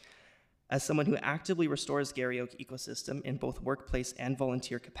 As someone who actively restores Garry Oak ecosystem in both workplace and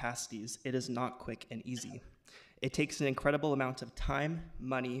volunteer capacities, it is not quick and easy. It takes an incredible amount of time,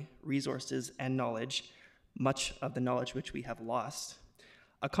 money, resources, and knowledge, much of the knowledge which we have lost.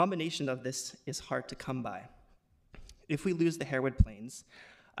 A combination of this is hard to come by. If we lose the Harewood Plains,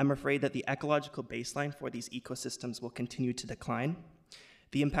 I'm afraid that the ecological baseline for these ecosystems will continue to decline.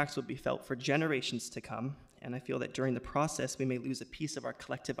 The impacts will be felt for generations to come, and I feel that during the process, we may lose a piece of our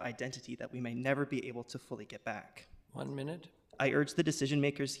collective identity that we may never be able to fully get back. 1 minute. I urge the decision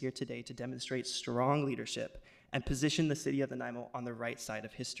makers here today to demonstrate strong leadership and position the city of Nanaimo on the right side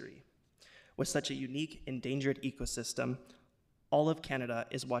of history. With such a unique, endangered ecosystem, all of Canada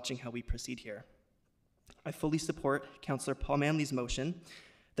is watching how we proceed here. I fully support Councillor Paul Manley's motion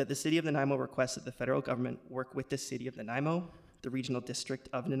that the city of Nanaimo requests that the federal government work with the city of Nanaimo, the regional district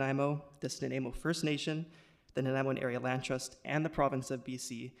of Nanaimo, the Nanaimo First Nation, the Nanaimo Area Land Trust, and the province of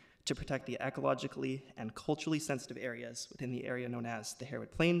BC to protect the ecologically and culturally sensitive areas within the area known as the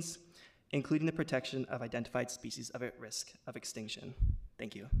Harewood Plains, including the protection of identified species at risk of extinction.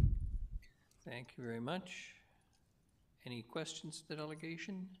 Thank you. Thank you very much. Any questions to the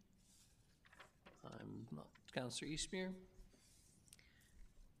delegation? I'm not. Councillor Eastmere?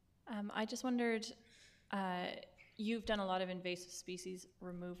 I just wondered, you've done a lot of invasive species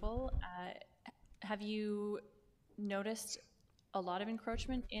removal. Have you noticed a lot of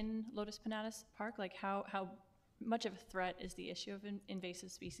encroachment in Lotus Pennatus Park? Like how much of a threat is the issue of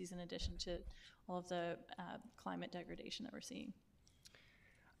invasive species in addition to all of the climate degradation that we're seeing?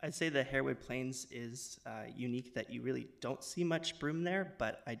 I'd say the Harewood Plains is unique that you really don't see much broom there,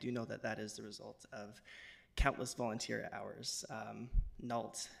 but I do know that that is the result of countless volunteer hours.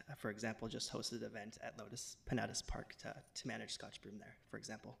 NALT, for example, just hosted an event at Lotus Pennatus Park to manage Scotch broom there, for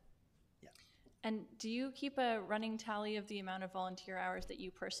example. Yeah. And do you keep a running tally of the amount of volunteer hours that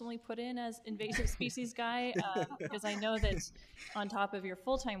you personally put in as invasive species guy? Because I know that on top of your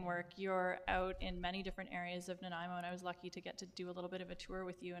full-time work, you're out in many different areas of Nanaimo, and I was lucky to get to do a little bit of a tour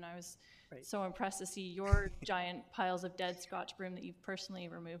with you, and I was so impressed to see your giant piles of dead Scotch broom that you've personally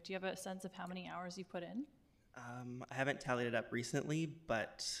removed. Do you have a sense of how many hours you put in? I haven't tallied it up recently,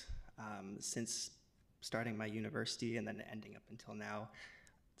 but since starting my university and then ending up until now,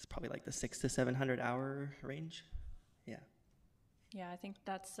 it's probably like the 600 to 700 hour range. Yeah. Yeah, I think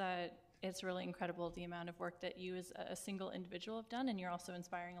that's it's really incredible the amount of work that you as a single individual have done, and you're also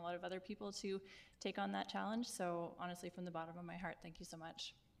inspiring a lot of other people to take on that challenge. So honestly, from the bottom of my heart, thank you so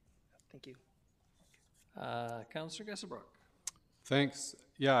much. Thank you. Councillor Gusselbrook. Thanks.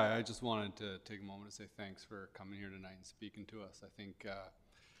 Yeah, I just wanted to take a moment to say thanks for coming here tonight and speaking to us. I think, you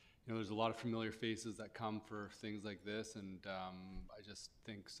know, there's a lot of familiar faces that come for things like this, and I just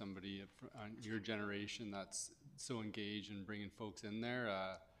think somebody on your generation that's so engaged in bringing folks in there,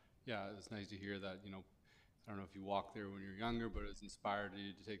 yeah, it was nice to hear that, you know, I don't know if you walked there when you were younger, but it's inspired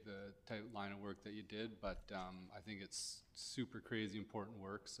you to take the type line of work that you did, but I think it's super crazy important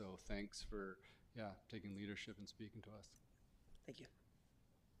work, so thanks for, yeah, taking leadership and speaking to us. Thank you.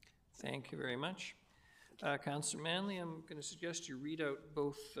 Thank you very much. Councillor Manley, I'm going to suggest you read out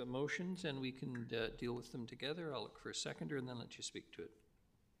both motions and we can deal with them together. I'll look for a seconder and then let you speak to it.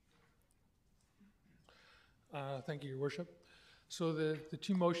 Thank you, Your Worship. So the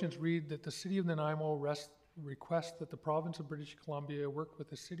two motions read that the City of Nanaimo request that the Province of British Columbia work with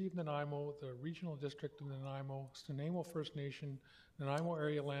the City of Nanaimo, the Regional District of Nanaimo, Snuneymuxw First Nation, Nanaimo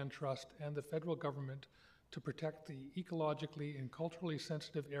Area Land Trust, and the federal government to protect the ecologically and culturally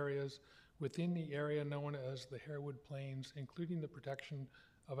sensitive areas within the area known as the Harewood Plains, including the protection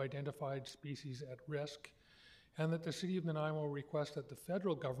of identified species at risk, and that the City of Nanaimo request that the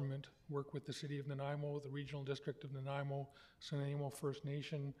federal government work with the City of Nanaimo, the Regional District of Nanaimo, Snuneymuxw First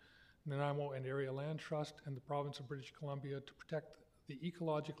Nation, Nanaimo and Area Land Trust, and the Province of British Columbia to protect the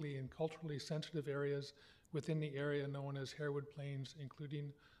ecologically and culturally sensitive areas within the area known as Harewood Plains,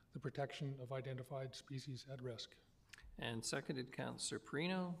 including the protection of identified species at risk. And seconded, Councillor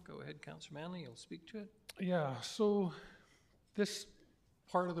Perino. Go ahead, Councillor Manley, you'll speak to it. Yeah, so this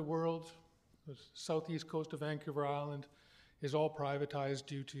part of the world, the southeast coast of Vancouver Island, is all privatized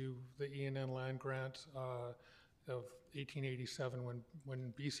due to the ENN land grant of 1887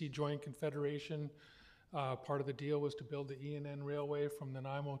 when BC joined Confederation. Part of the deal was to build the ENN Railway from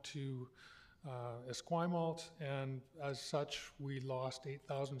Nanaimo to Esquimalt, and as such, we lost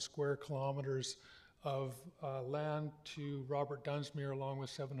 8,000 square kilometers of land to Robert Dunsmuir, along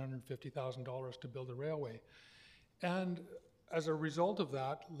with $750,000 to build a railway. And as a result of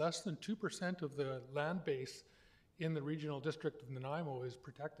that, less than 2% of the land base in the Regional District of Nanaimo is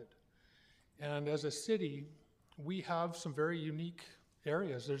protected. And as a city, we have some very unique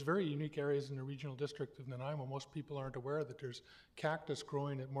areas. There's very unique areas in the Regional District of Nanaimo. Most people aren't aware that there's cactus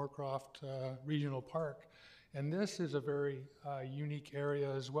growing at Moorcroft Regional Park. And this is a very unique area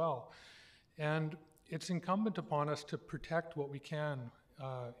as well. And it's incumbent upon us to protect what we can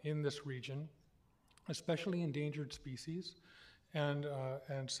in this region, especially endangered species and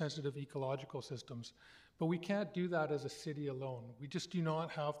sensitive ecological systems. But we can't do that as a city alone. We just do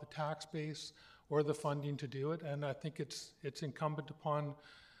not have the tax base or the funding to do it, and I think it's incumbent upon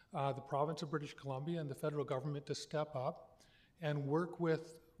the Province of British Columbia and the federal government to step up and work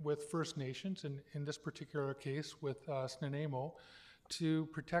with First Nations, and in this particular case with Snuneymuxw, to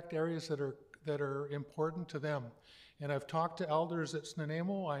protect areas that are important to them. And I've talked to elders at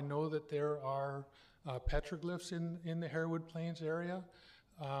Snuneymuxw. I know that there are petroglyphs in the Harewood Plains area.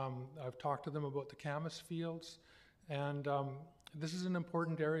 I've talked to them about the camas fields, and this is an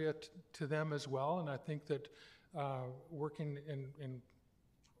important area to them as well, and I think that working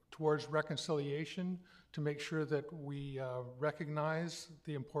towards reconciliation to make sure that we recognize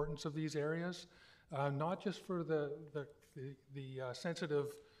the importance of these areas, not just for the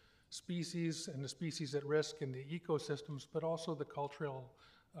sensitive species and the species at risk and the ecosystems, but also the cultural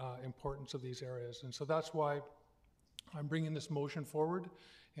importance of these areas. And so that's why I'm bringing this motion forward,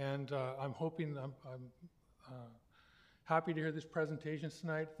 and I'm hoping, I'm happy to hear this presentation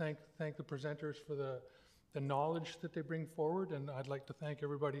tonight. Thank the presenters for the knowledge that they bring forward, and I'd like to thank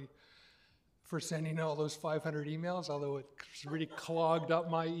everybody for sending all those 500 emails, although it's really clogged up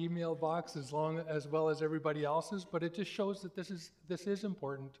my email box as well as everybody else's, but it just shows that this is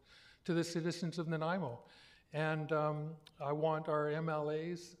important to the citizens of Nanaimo. And I want our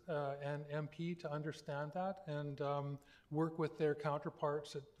MLAs and MP to understand that and work with their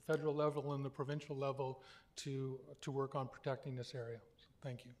counterparts at the federal level and the provincial level to work on protecting this area. So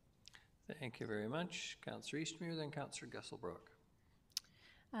thank you. Thank you very much. Councillor Eastmere, then Councillor Gesselbrook.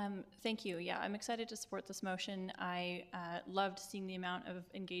 Thank you. Yeah, I'm excited to support this motion. I loved seeing the amount of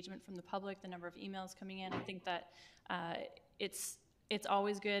engagement from the public, the number of emails coming in. I think that it's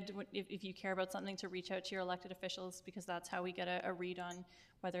always good if you care about something to reach out to your elected officials, because that's how we get a read on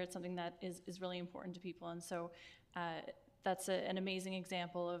whether it's something that is really important to people. And so that's an amazing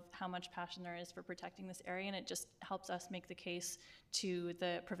example of how much passion there is for protecting this area, and it just helps us make the case to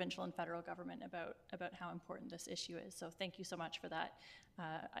the provincial and federal government about how important this issue is. So thank you so much for that.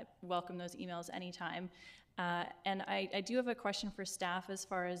 I welcome those emails anytime. And I do have a question for staff as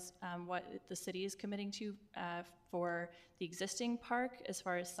far as what the city is committing to for the existing park, as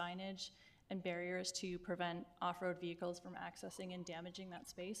far as signage and barriers to prevent off-road vehicles from accessing and damaging that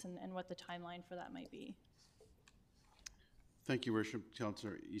space, and what the timeline for that might be. Thank you, Worship.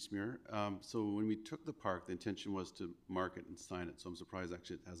 Councillor Eastmere. So when we took the park, the intention was to mark it and sign it, so I'm surprised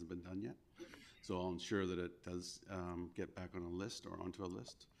actually it hasn't been done yet. So I'll ensure that it does get back on a list or onto a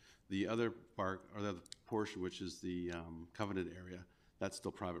list. The other park, or the other portion, which is the covenant area, that's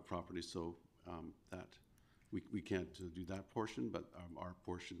still private property, so that we can't do that portion, but our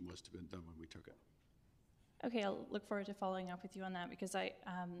portion was to be done when we took it. Okay, I'll look forward to following up with you on that, because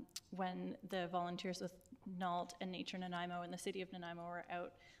when the volunteers with NALT and Nature Nanaimo and the city of Nanaimo were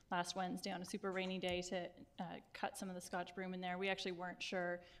out last Wednesday on a super rainy day to cut some of the Scotch broom in there, we actually weren't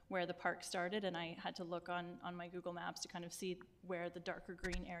sure where the park started, and I had to look on my Google Maps to kind of see where the darker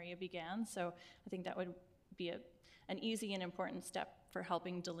green area began. So I think that would be an easy and important step for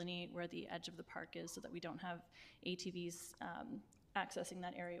helping delineate where the edge of the park is, so that we don't have ATVs accessing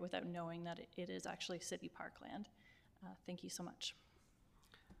that area without knowing that it is actually city parkland. Thank you so much.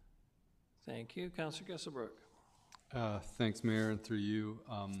 Thank you. Councillor Gesselbrook. Thanks, Mayor, and through you.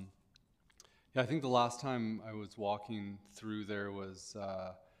 Yeah, I think the last time I was walking through there was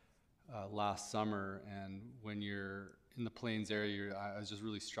last summer, and when you're in the plains area, I was just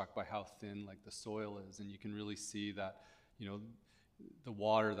really struck by how thin like the soil is, and you can really see that, you know, the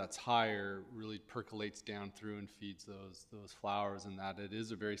water that's higher really percolates down through and feeds those flowers, and that it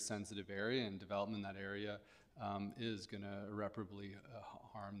is a very sensitive area, and development in that area is going to irreparably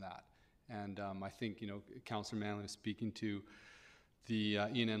harm that. And I think, you know, Councillor Manley was speaking to the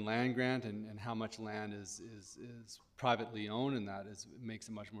ENN land grant and how much land is privately owned, and that makes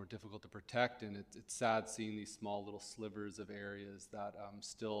it much more difficult to protect. And it's sad seeing these small little slivers of areas that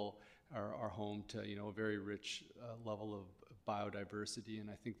still are home to, you know, a very rich level of biodiversity.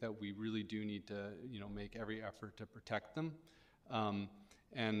 And I think that we really do need to, you know, make every effort to protect them.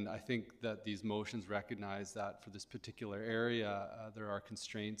 And I think that these motions recognize that for this particular area, there are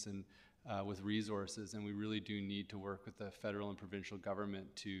constraints and with resources, and we really do need to work with the federal and provincial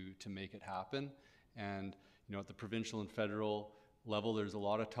government to make it happen. And, you know, at the provincial and federal level, there's a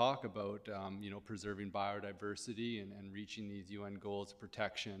lot of talk about, you know, preserving biodiversity and reaching these UN goals of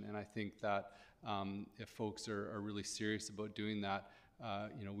protection. And I think that if folks are really serious about doing that,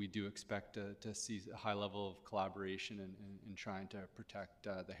 you know, we do expect to see a high level of collaboration in trying to protect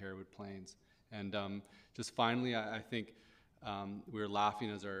the Harewood Plains. And just finally, I think we were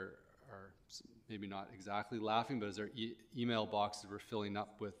laughing as our maybe not exactly laughing, but as our email boxes were filling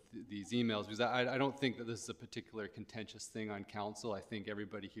up with these emails, because I don't think that this is a particular contentious thing on council. I think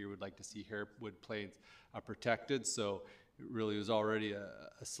everybody here would like to see Harewood Plains protected, so it really was already a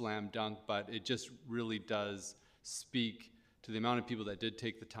slam dunk, but it just really does speak to the amount of people that did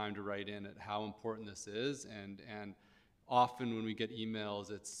take the time to write in at how important this is. And often when we get emails,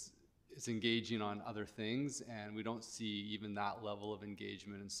 it's engaging on other things, and we don't see even that level of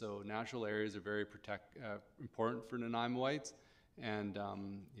engagement. And so natural areas are very important for Nanaimoites, and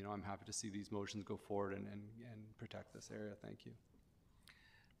you know, I'm happy to see these motions go forward and protect this area. Thank you.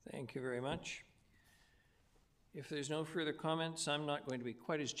 Thank you very much. If there's no further comments, I'm not going to be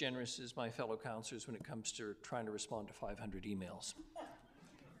quite as generous as my fellow councillors when it comes to trying to respond to 500 emails.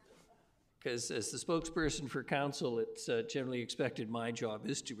 Because as the spokesperson for council, it's generally expected my job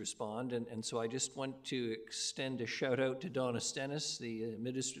is to respond, and so I just want to extend a shout out to Donna Stennis, the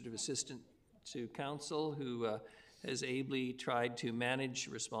administrative assistant to council, who has ably tried to manage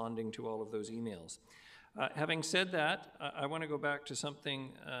responding to all of those emails. Having said that, I want to go back to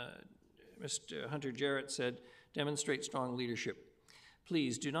something Mr. Hunter Jarrett said: demonstrate strong leadership.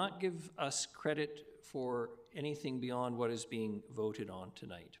 Please do not give us credit for anything beyond what is being voted on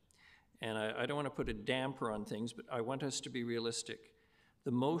tonight. And I don't want to put a damper on things, but I want us to be realistic. The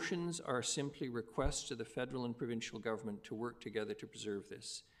motions are simply requests to the federal and provincial government to work together to preserve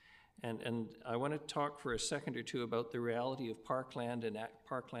this. And I want to talk for a second or two about the reality of parkland and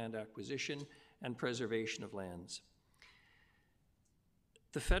parkland acquisition and preservation of lands.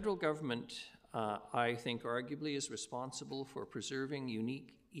 The federal government, I think, arguably is responsible for preserving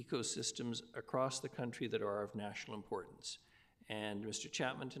unique ecosystems across the country that are of national importance. And Mr.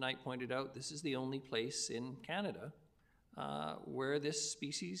 Chapman tonight pointed out this is the only place in Canada where this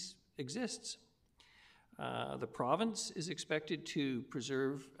species exists. The province is expected to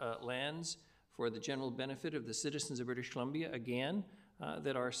preserve lands for the general benefit of the citizens of British Columbia, again,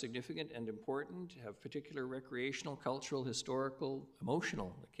 that are significant and important, have particular recreational, cultural, historical,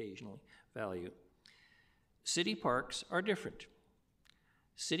 emotional, occasionally, value. City parks are different.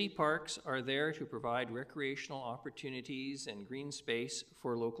 City parks are there to provide recreational opportunities and green space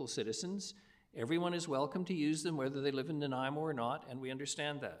for local citizens. Everyone is welcome to use them, whether they live in Nanaimo or not, and we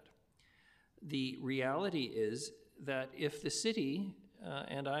understand that. The reality is that if the city,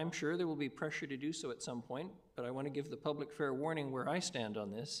 and I'm sure there will be pressure to do so at some point, but I want to give the public fair warning where I stand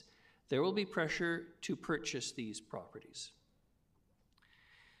on this, there will be pressure to purchase these properties.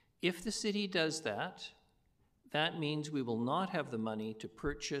 If the city does that, that means we will not have the money to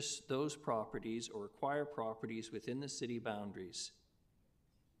purchase those properties or acquire properties within the city boundaries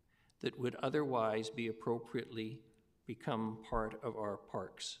that would otherwise be appropriately become part of our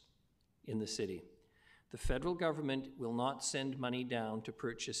parks in the city. The federal government will not send money down to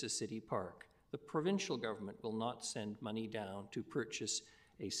purchase a city park. The provincial government will not send money down to purchase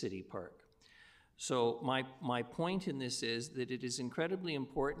a city park. So my point in this is that it is incredibly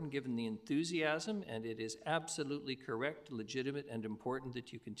important, given the enthusiasm, and it is absolutely correct, legitimate, and important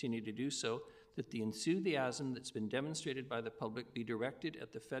that you continue to do so, that the enthusiasm that's been demonstrated by the public be directed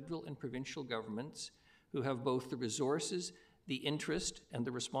at the federal and provincial governments who have both the resources, the interest, and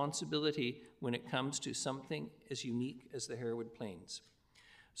the responsibility when it comes to something as unique as the Harewood Plains.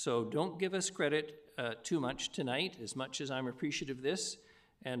 So don't give us credit too much tonight, as much as I'm appreciative of this,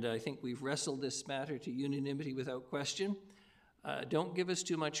 and I think we've wrestled this matter to unanimity without question. Don't give us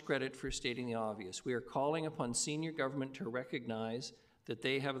too much credit for stating the obvious. We are calling upon senior government to recognize that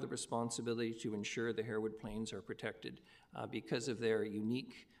they have the responsibility to ensure the Harewood Plains are protected because of their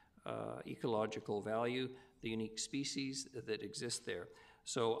unique ecological value, the unique species that exist there.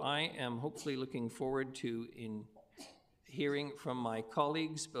 So I am hopefully looking forward to hearing from my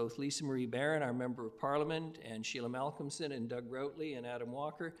colleagues, both Lisa Marie Barron, our Member of Parliament, and Sheila Malcolmson, and Doug Routley, and Adam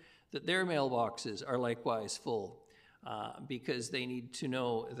Walker, that their mailboxes are likewise full because they need to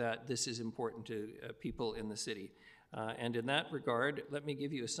know that this is important to people in the city. And in that regard, let me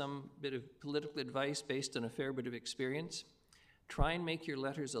give you some bit of political advice based on a fair bit of experience. Try and make your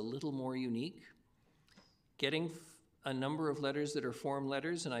letters a little more unique. Getting a number of letters that are form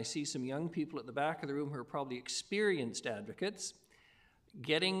letters, and I see some young people at the back of the room who are probably experienced advocates.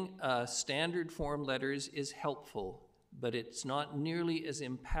 Getting standard form letters is helpful, but it's not nearly as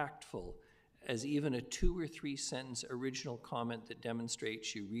impactful as even a 2 or 3 sentence original comment that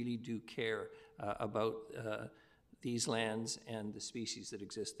demonstrates you really do care about these lands and the species that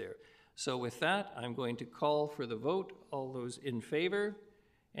exist there. So with that, I'm going to call for the vote. All those in favor?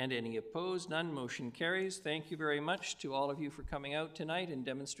 And any opposed? None. Motion carries. Thank you very much to all of you for coming out tonight and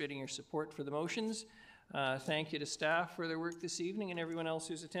demonstrating your support for the motions. Thank you to staff for their work this evening and everyone else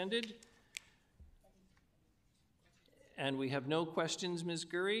who's attended. And we have no questions, Ms.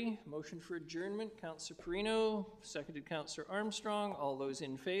 Gurry. Motion for adjournment, Councillor Perino, seconded Councillor Armstrong. All those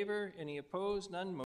in favor? Any opposed? None.